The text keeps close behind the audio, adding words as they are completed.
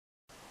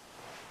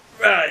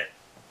Right.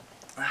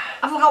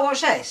 Have I got to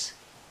watch this?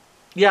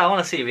 Yeah, I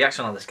want to see your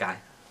reaction on this guy.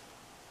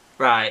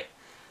 Right.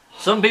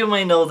 Some people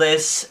may know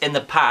this in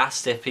the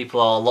past, if people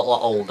are a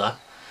lot older.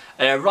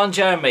 Ron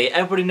Jeremy,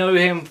 everybody knew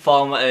him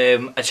from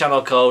a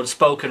channel called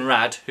Spoken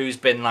Rad, who's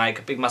been like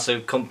a big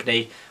massive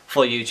company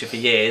for YouTube for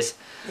years.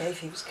 Yeah, if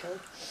he was killed.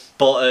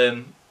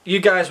 But you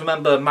guys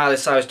remember Miley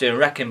Cyrus doing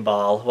Wrecking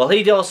Ball? Well,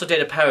 he also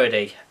did a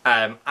parody.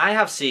 I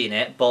have seen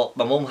it, but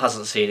my mum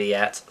hasn't seen it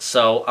yet.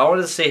 So I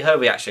wanted to see her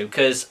reaction,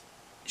 because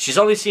she's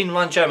only seen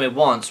Ron Jeremy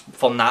once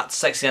from that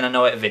Sexy and I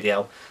Know It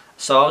video.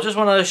 So I just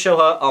wanted to show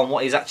her on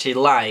what he's actually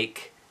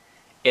like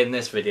in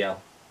this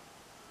video.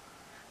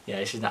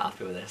 Yeah, she's not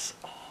happy with this.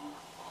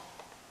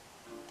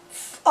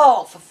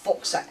 Oh, for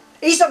fuck's sake.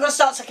 He's not going to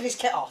start taking his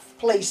kit off.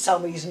 Please tell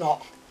me he's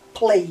not.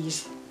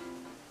 Please.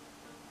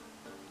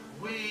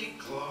 We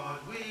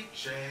clawed, we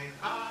chained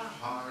our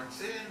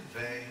hearts in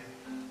vain.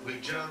 We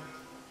jumped,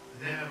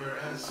 never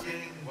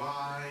asking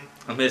why.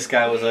 And this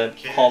guy was a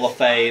Hall of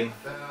Fame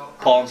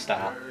porn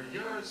star.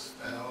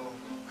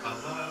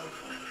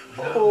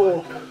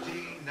 Oh.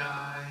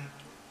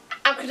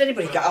 How could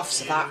anybody get off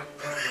to that?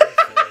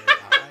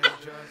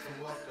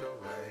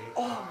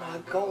 Oh my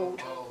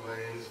God.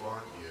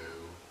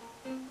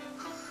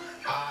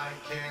 I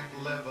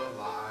can't live a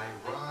lie,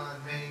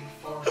 running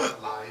for my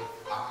life.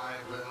 I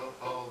will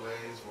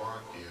always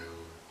want you.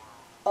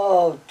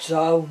 Oh,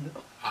 don't.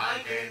 I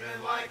came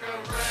in like a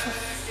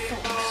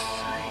wrecking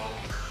ball.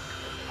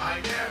 I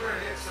never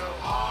hit so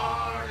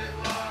hard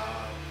in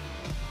love.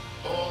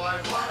 All I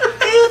wanted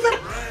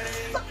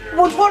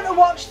Would want to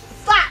watch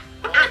that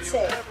at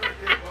it,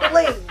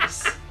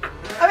 please.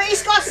 I mean,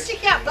 he's got a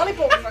sticky out belly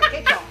button for a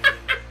kick off.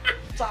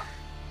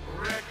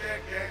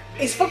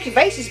 His fucking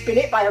face has been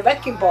hit by a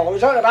wrecking ball. I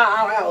don't know about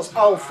how else.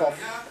 Oh, fuck.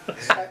 I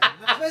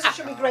suppose I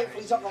should be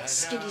grateful he's not got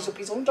skiddies up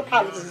his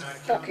underpants and he's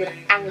fucking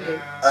hanging.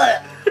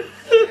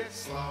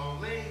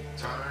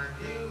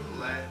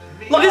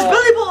 Look, his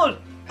belly button!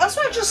 That's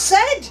what I just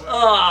said.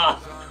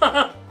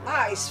 Ah.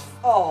 That is.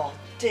 Oh,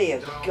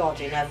 dear God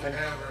in heaven.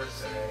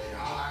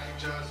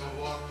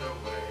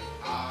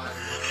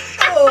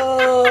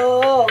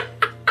 Oh.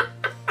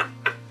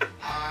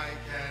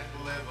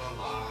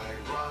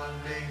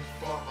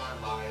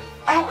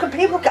 How can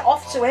people get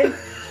off to him?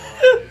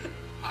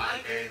 I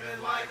came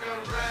in like a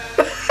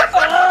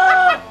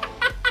Oh.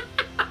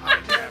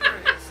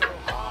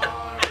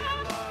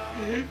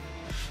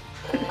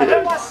 I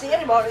don't want to see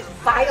anymore, it's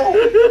vile.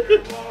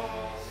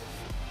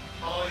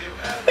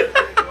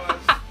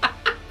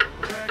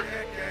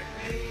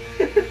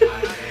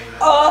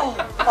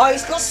 Oh,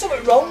 he's got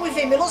something wrong with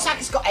him. It looks like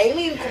he's got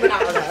alien coming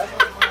out of there.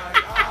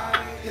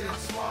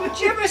 Did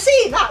you ever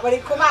see that when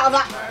it come out of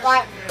that,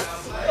 like...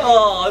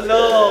 Oh,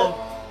 no.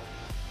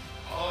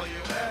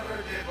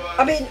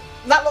 I mean,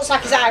 that looks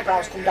like his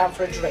eyebrows come down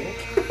for a drink.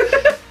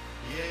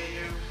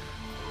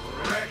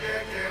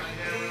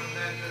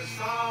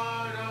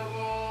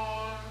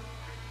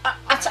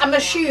 I'm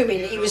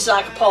assuming he was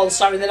like a porn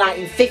star in the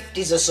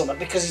 1950s or something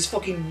because he's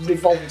fucking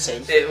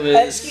revolting. It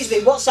was... excuse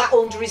me, what's that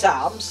under his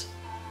arms?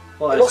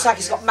 What It looks like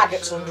he's got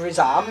maggots under his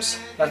arms.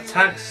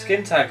 tags,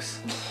 skin tags.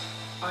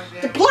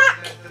 They're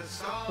black!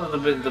 Well,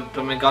 they've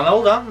been gone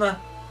old, haven't they?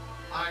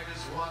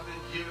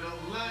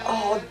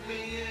 Oh,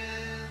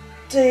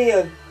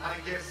 dear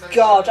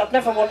God, I'd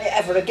never want it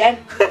ever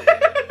again.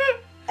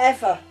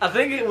 Ever. I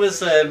think it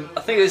was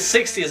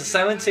 60s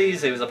or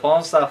 70s he was a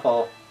porn star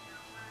for.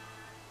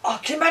 Oh,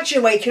 can you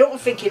imagine waking up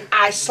and thinking,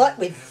 I slept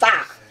with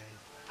that?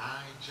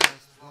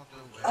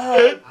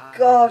 Oh,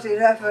 God in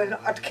heaven,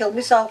 I'd kill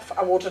myself.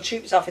 I would. I'd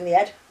shoot myself in the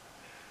head.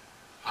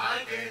 I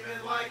came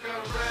in like a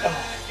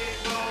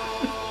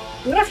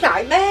I'm gonna have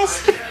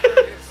nightmares.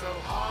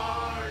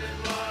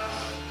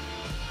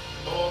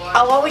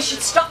 Oh, we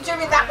should stop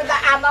doing that with the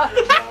hammer.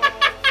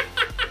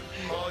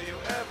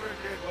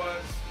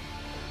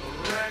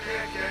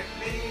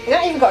 You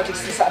don't even got a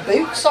decent set of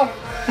boots on.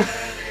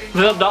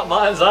 They're not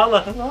mine,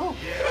 are they? No.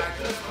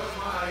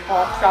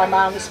 I'll try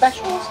my only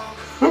specials.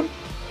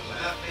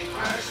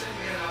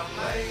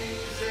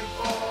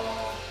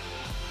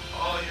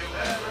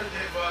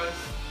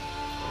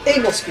 He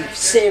must be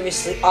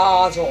seriously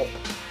hard up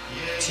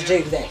to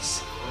do this.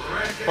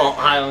 What,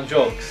 high on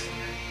drugs?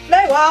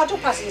 No, hard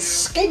up as in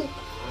skint.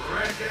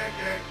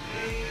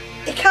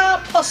 He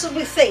can't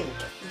possibly think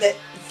that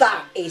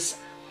that is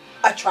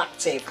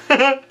attractive.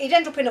 He'd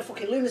end up in a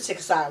fucking lunatic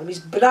asylum. He's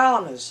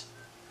bananas.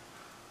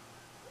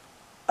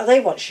 Are they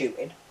what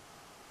shooting?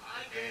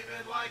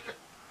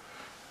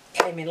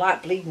 Came in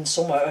like bleeding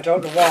somewhere, I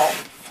don't know what.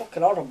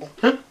 Fucking horrible.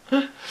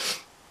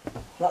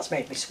 That's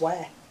made me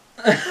swear.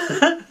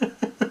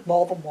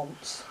 More than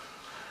once.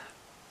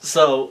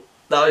 So,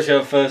 that was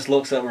your first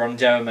looks at Ron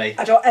Jeremy.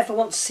 I don't ever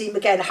want to see him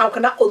again. How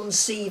can I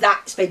unsee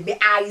that? It's made my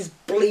eyes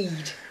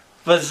bleed.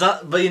 But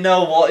you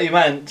know what he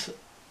meant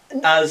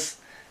as...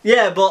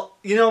 Yeah, but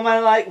you know,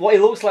 man, like what he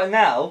looks like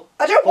now.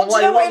 I don't want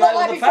to know what he looked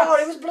like before.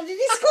 Past. It was bloody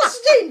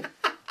disgusting.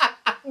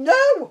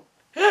 No.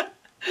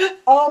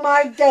 Oh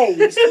my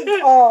days.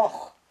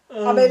 Oh.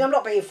 I mean, I'm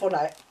not being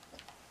funny.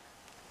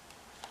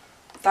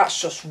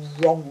 That's just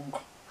wrong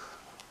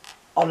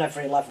on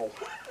every level.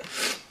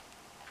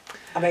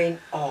 I mean,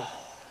 oh.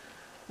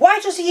 Why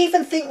does he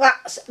even think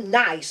that's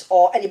nice,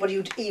 or anybody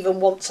would even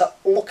want to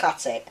look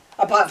at it?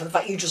 Apart from the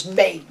fact you just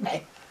made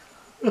me.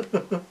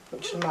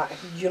 Which is like,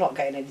 you're not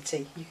getting any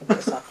tea. You can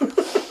piss off.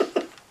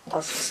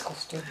 That's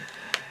disgusting.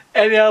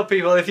 Anyhow,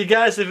 people, if you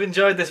guys have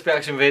enjoyed this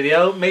reaction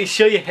video, make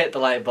sure you hit the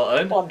like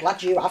button. Well, I'm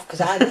glad you have,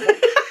 because I know.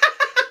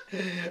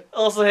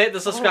 Also hit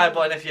the subscribe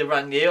button if you're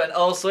brand new, and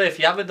also if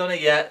you haven't done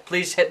it yet,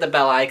 please hit the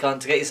bell icon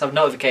to get yourself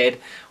notified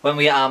when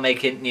we are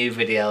making new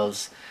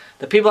videos.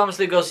 The people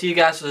honestly go see you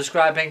guys for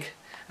subscribing,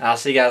 and I'll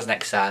see you guys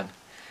next time.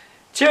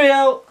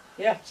 Cheerio!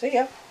 Yeah, see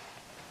ya.